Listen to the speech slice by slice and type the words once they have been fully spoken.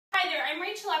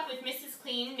Rachel up with Mrs.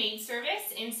 Clean Maid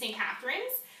Service in St.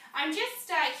 Catharines. I'm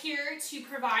just here to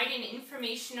provide an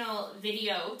informational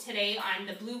video today on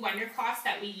the Blue Wonder cloths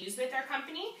that we use with our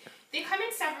company. They come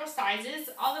in several sizes,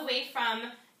 all the way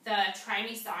from the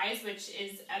try-me size, which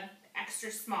is extra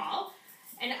small,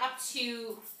 and up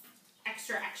to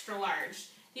extra large.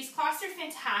 These cloths are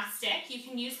fantastic. You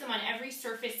can use them on every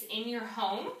surface in your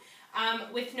home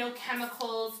with no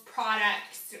chemicals,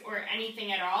 products, or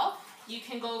anything at all. You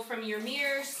can go from your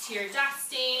mirrors to your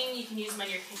dusting. You can use them on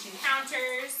your kitchen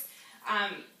counters.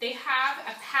 They have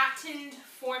a patented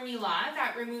formula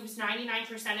that removes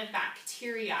 99% of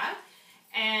bacteria,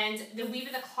 and the weave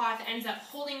of the cloth ends up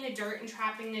holding the dirt and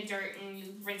trapping the dirt, and you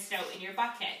rinse it out in your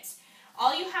bucket.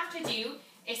 All you have to do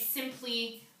is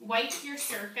simply wipe your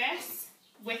surface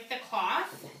with the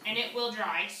cloth, and it will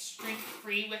dry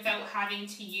streak-free without having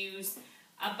to use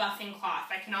a buffing cloth.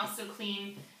 I can also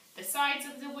clean the sides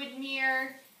of the wood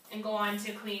mirror and go on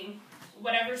to clean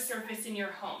whatever surface in your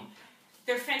home.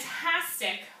 They're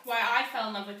fantastic. Why I fell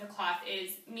in love with the cloth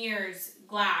is mirrors,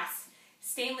 glass,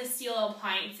 stainless steel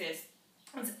appliances.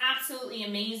 It's absolutely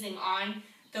amazing on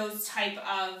those type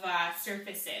of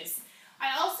surfaces.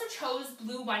 I also chose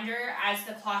Blue Wonder as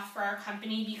the cloth for our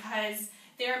company because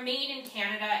they're made in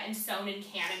Canada and sewn in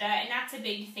Canada, and that's a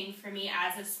big thing for me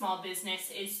as a small business,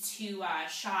 is to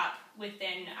shop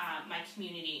within my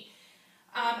community.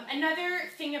 Another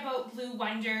thing about Blue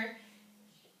Wonder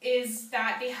is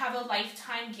that they have a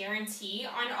lifetime guarantee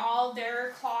on all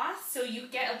their cloths. So you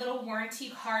get a little warranty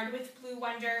card with Blue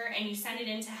Wonder, and you send it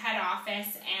into head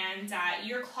office, and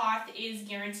your cloth is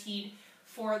guaranteed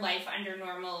for life under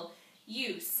normal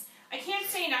use. I can't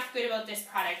say enough good about this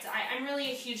product. I'm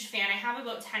really a huge fan. I have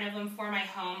about 10 of them for my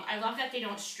home. I love that they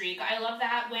don't streak. I love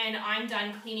that when I'm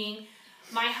done cleaning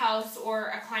my house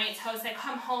or a client's house, I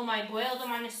come home, I boil them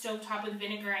on the stovetop with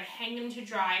vinegar, I hang them to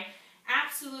dry.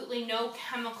 Absolutely no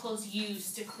chemicals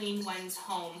used to clean one's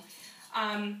home.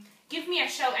 Give me a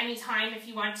shout anytime if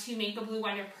you want to make a Blue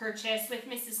Wonder purchase with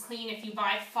Mrs. Clean. If you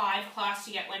buy 5 cloths,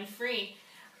 you get 1 free.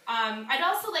 I'd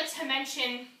also like to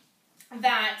mention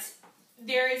that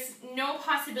there is no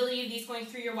possibility of these going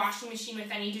through your washing machine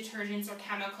with any detergents or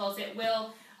chemicals. It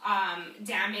will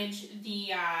damage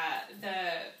the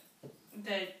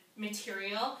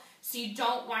material, so you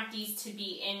don't want these to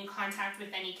be in contact with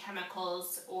any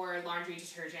chemicals or laundry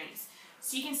detergents.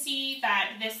 So you can see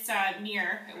that this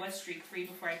mirror, it was streak-free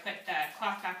before I put the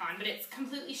cloth back on, but it's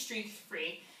completely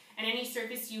streak-free, and any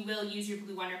surface you will use your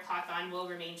Blue Wonder cloth on will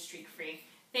remain streak-free.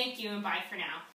 Thank you, and bye for now.